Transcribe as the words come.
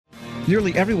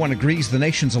Nearly everyone agrees the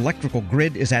nation's electrical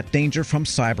grid is at danger from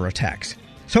cyber attacks.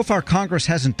 So far, Congress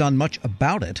hasn't done much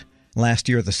about it. Last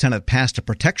year, the Senate passed a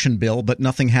protection bill, but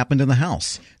nothing happened in the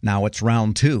House. Now it's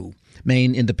round two.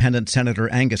 Maine Independent Senator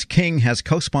Angus King has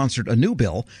co-sponsored a new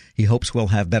bill he hopes will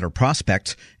have better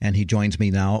prospects, and he joins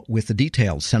me now with the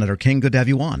details. Senator King, good to have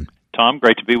you on. Tom,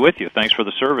 great to be with you. Thanks for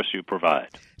the service you provide.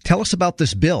 Tell us about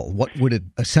this bill. What would it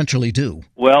essentially do?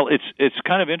 Well, it's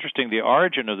kind of interesting. The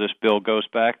origin of this bill goes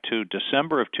back to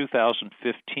December of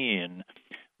 2015,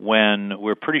 when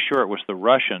we're pretty sure it was the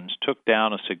Russians took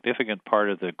down a significant part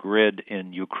of the grid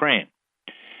in Ukraine.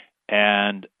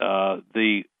 And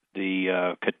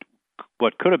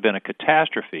what could have been a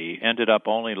catastrophe ended up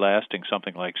only lasting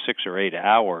something like 6 or 8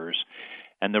 hours.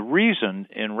 And the reason,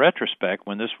 in retrospect,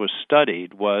 when this was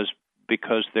studied, was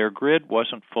because their grid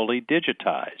wasn't fully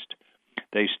digitized.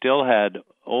 They still had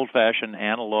old-fashioned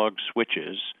analog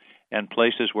switches and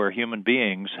places where human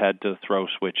beings had to throw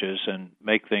switches and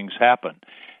make things happen.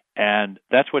 And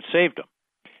that's what saved them.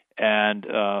 And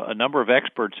a number of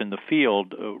experts in the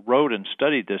field wrote and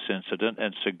studied this incident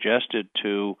and suggested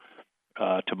to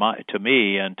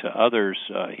me and to others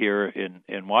here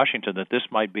in Washington that this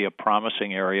might be a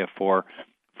promising area for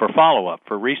follow-up,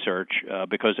 for research,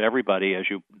 because everybody, as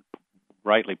you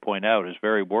rightly point out, is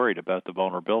very worried about the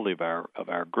vulnerability of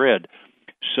our grid.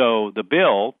 So the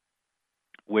bill,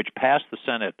 which passed the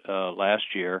Senate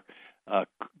last year,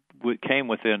 came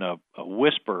within a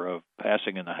whisper of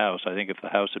passing in the House. I think if the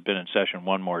House had been in session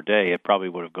one more day, it probably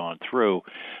would have gone through.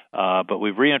 But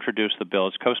we've reintroduced the bill.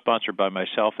 It's co-sponsored by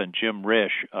myself and Jim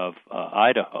Risch of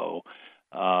Idaho.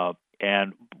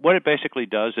 And what it basically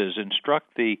does is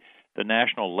instruct the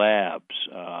national labs,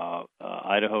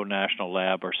 Idaho National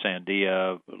Lab or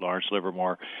Sandia, Lawrence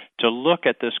Livermore, to look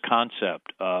at this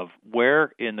concept of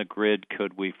where in the grid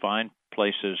could we find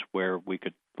places where we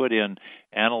could put in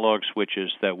analog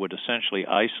switches that would essentially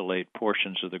isolate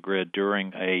portions of the grid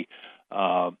during a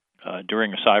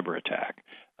cyber attack.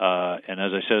 And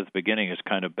as I said at the beginning, it's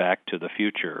kind of back to the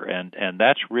future, and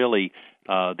that's really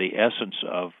the essence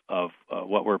of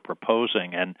what we're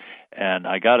proposing. And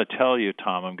I got to tell you,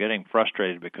 Tom, I'm getting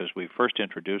frustrated because we first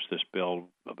introduced this bill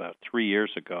about 3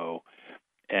 years ago,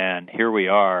 and here we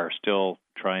are still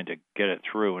trying to get it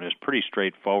through, and it's pretty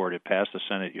straightforward. It passed the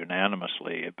Senate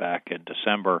unanimously back in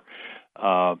December,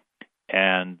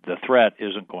 and the threat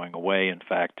isn't going away. In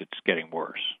fact, it's getting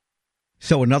worse.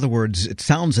 So in other words, it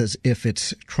sounds as if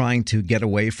it's trying to get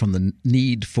away from the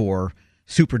need for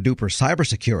super-duper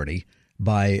cybersecurity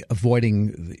by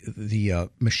avoiding the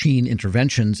machine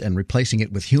interventions and replacing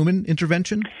it with human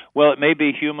intervention? Well, it may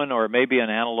be human, or it may be an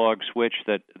analog switch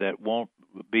that won't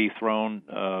be thrown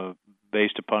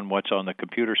based upon what's on the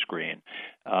computer screen,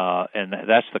 and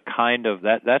that's the kind of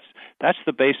that's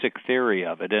the basic theory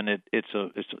of it. And it's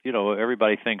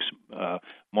everybody thinks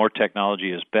more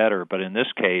technology is better, but in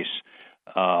this case,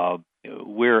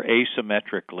 we're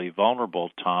asymmetrically vulnerable,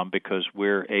 Tom, because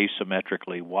we're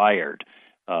asymmetrically wired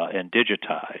and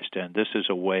digitized, and this is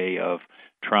a way of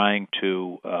trying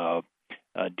to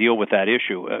deal with that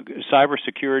issue.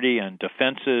 Cybersecurity and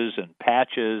defenses and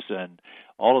patches and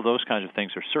all of those kinds of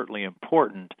things are certainly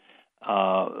important,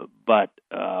 but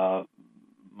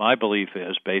my belief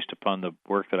is, based upon the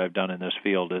work that I've done in this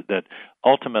field, that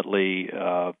ultimately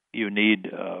you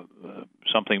need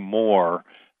something more,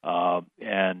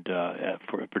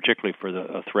 particularly for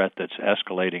a threat that's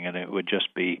escalating, and it would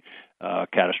just be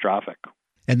catastrophic.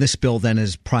 And this bill then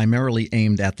is primarily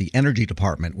aimed at the Energy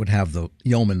Department, would have the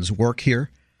yeoman's work here?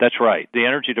 That's right. The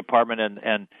Energy Department,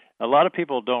 and a lot of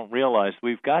people don't realize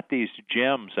we've got these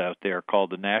gems out there called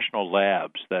the national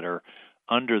labs that are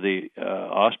under the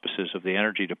auspices of the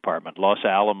Energy Department. Los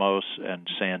Alamos and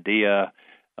Sandia,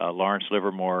 Lawrence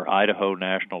Livermore, Idaho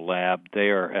National Lab. They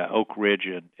are at Oak Ridge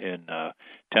in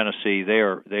Tennessee.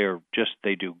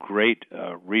 They do great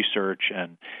research,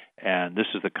 and this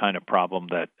is the kind of problem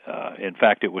that, in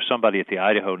fact, it was somebody at the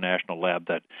Idaho National Lab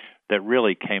that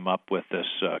really came up with this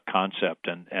concept,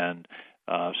 and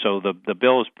so the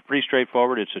bill is pretty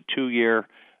straightforward. It's a 2-year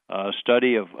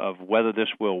study of whether this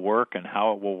will work and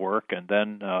how it will work, and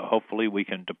then hopefully we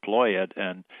can deploy it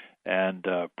and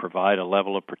provide a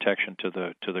level of protection to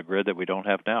the grid that we don't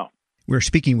have now. We're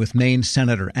speaking with Maine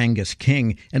Senator Angus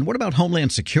King. And what about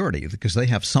Homeland Security? Because they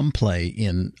have some play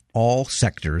in all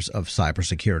sectors of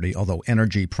cybersecurity, although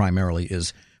energy primarily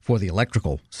is for the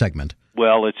electrical segment.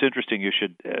 Well, it's interesting you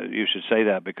should say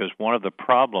that, because one of the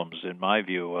problems, in my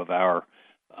view, of our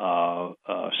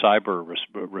cyber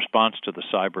response to the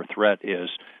cyber threat is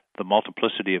the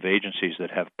multiplicity of agencies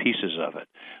that have pieces of it.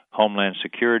 Homeland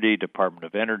Security, Department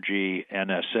of Energy,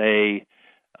 NSA,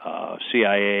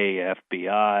 CIA,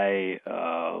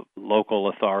 FBI, local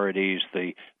authorities,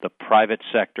 the private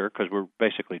sector, because we're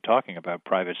basically talking about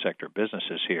private sector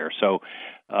businesses here. So,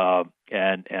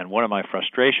 and one of my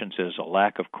frustrations is a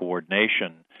lack of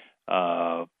coordination.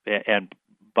 And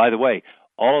by the way,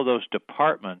 all of those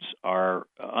departments are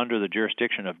under the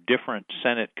jurisdiction of different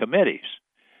Senate committees.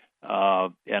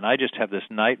 And I just have this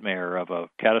nightmare of a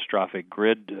catastrophic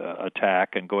grid attack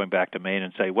and going back to Maine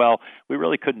and say, well, we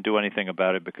really couldn't do anything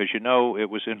about it because, it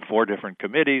was in 4 different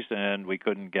committees and we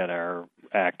couldn't get our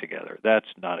act together. That's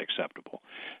not acceptable.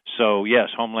 So, yes,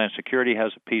 Homeland Security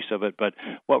has a piece of it, but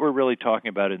what we're really talking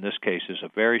about in this case is a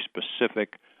very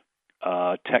specific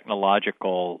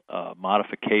technological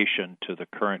modification to the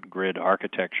current grid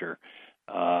architecture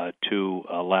to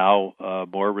allow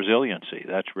more resiliency.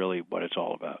 That's really what it's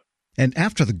all about. And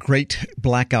after the great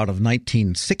blackout of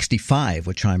 1965,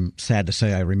 which I'm sad to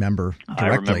say I remember directly.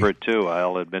 I remember it too.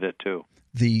 I'll admit it too.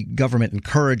 The government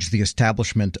encouraged the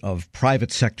establishment of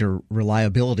private sector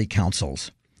reliability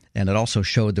councils. And it also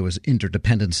showed there was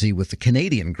interdependency with the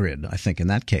Canadian grid, I think, in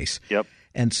that case. Yep.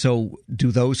 And so do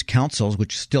those councils,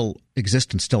 which still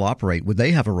exist and still operate, would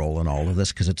they have a role in all of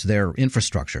this because it's their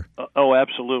infrastructure? Oh,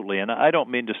 absolutely. And I don't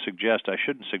mean to suggest, I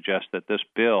shouldn't suggest that this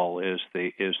bill is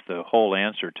the whole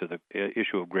answer to the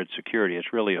issue of grid security.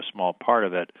 It's really a small part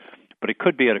of it, but it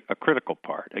could be a critical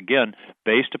part, again,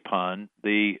 based upon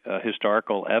the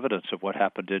historical evidence of what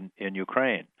happened in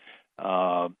Ukraine.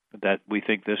 That we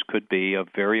think this could be a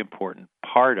very important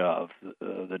part of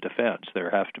the defense. There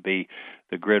have to be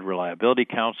the grid reliability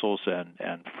councils,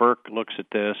 and FERC looks at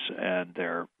this, and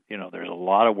there's a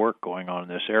lot of work going on in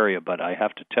this area. But I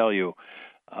have to tell you,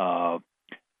 I'm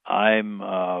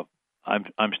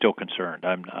still concerned.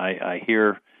 I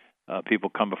hear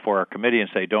people come before our committee and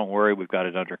say, "Don't worry, we've got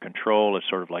it under control." It's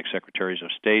sort of like secretaries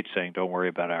of state saying, "Don't worry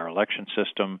about our election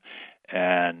system,"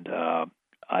 and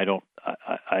I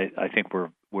think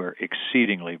we're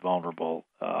exceedingly vulnerable,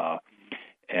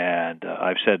 and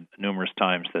I've said numerous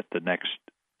times that the next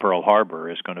Pearl Harbor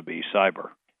is going to be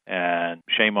cyber, and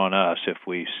shame on us if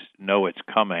we know it's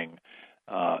coming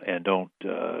and don't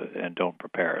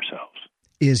prepare ourselves.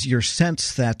 Is your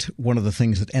sense that one of the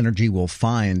things that energy will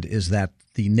find is that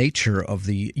the nature of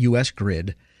the U.S.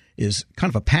 grid is kind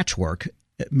of a patchwork,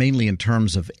 mainly in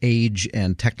terms of age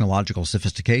and technological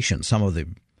sophistication?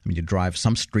 You drive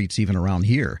some streets even around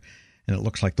here, and it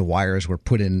looks like the wires were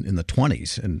put in the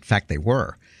 20s. In fact, they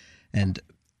were. And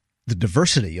the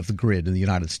diversity of the grid in the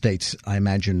United States, I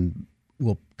imagine,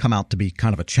 will come out to be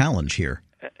kind of a challenge here.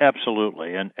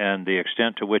 Absolutely. And the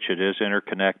extent to which it is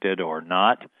interconnected or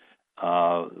not,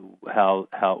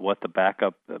 what the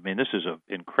backup, this is an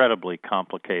incredibly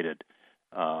complicated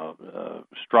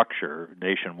structure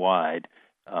nationwide,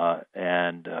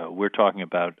 and we're talking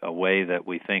about a way that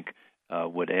we think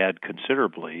would add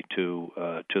considerably to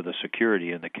the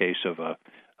security in the case of an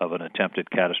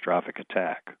attempted catastrophic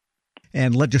attack.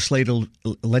 And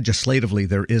legislatively,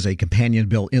 there is a companion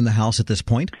bill in the House at this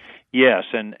point? Yes,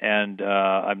 and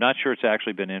I'm not sure it's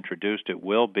actually been introduced. It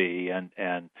will be,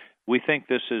 and we think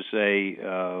this is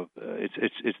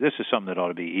this is something that ought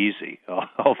to be easy.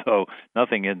 Although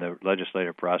nothing in the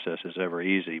legislative process is ever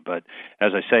easy, but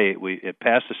as I say, it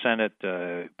passed the Senate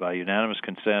by unanimous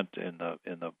consent in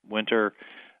the winter.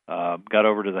 Got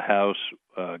over to the House,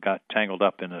 got tangled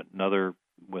up in another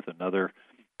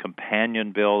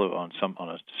companion bill on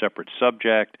a separate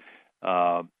subject,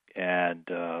 and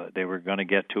they were going to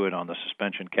get to it on the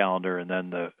suspension calendar, and then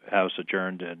the House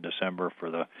adjourned in December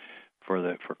for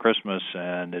Christmas,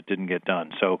 and it didn't get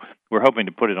done. So we're hoping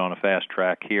to put it on a fast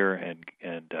track here and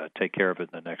take care of it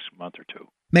in the next month or two.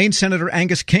 Maine Senator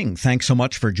Angus King, thanks so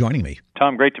much for joining me.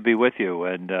 Tom, great to be with you,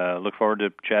 and look forward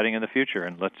to chatting in the future.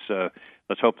 And let's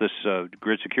hope this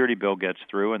grid security bill gets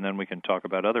through, and then we can talk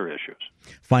about other issues.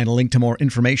 Find a link to more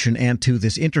information and to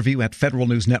this interview at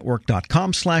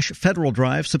federalnewsnetwork.com/Federal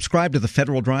Drive. Subscribe to the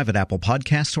Federal Drive at Apple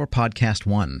Podcasts or Podcast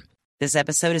One. This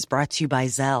episode is brought to you by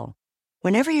Zelle.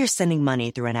 Whenever you're sending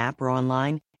money through an app or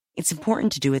online, it's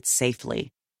important to do it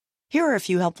safely. Here are a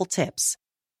few helpful tips.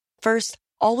 First,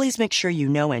 always make sure you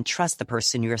know and trust the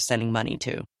person you are sending money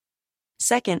to.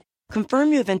 Second,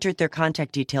 confirm you have entered their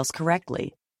contact details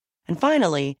correctly. And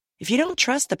finally, if you don't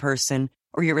trust the person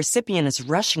or your recipient is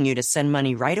rushing you to send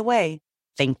money right away,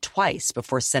 think twice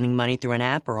before sending money through an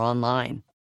app or online.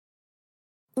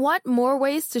 Want more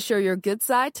ways to show your good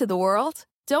side to the world?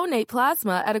 Donate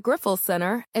plasma at a Grifols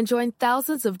Center and join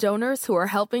thousands of donors who are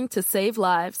helping to save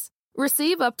lives.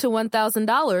 Receive up to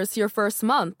 $1,000 your first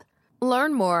month.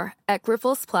 Learn more at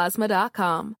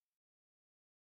grifolsplasma.com.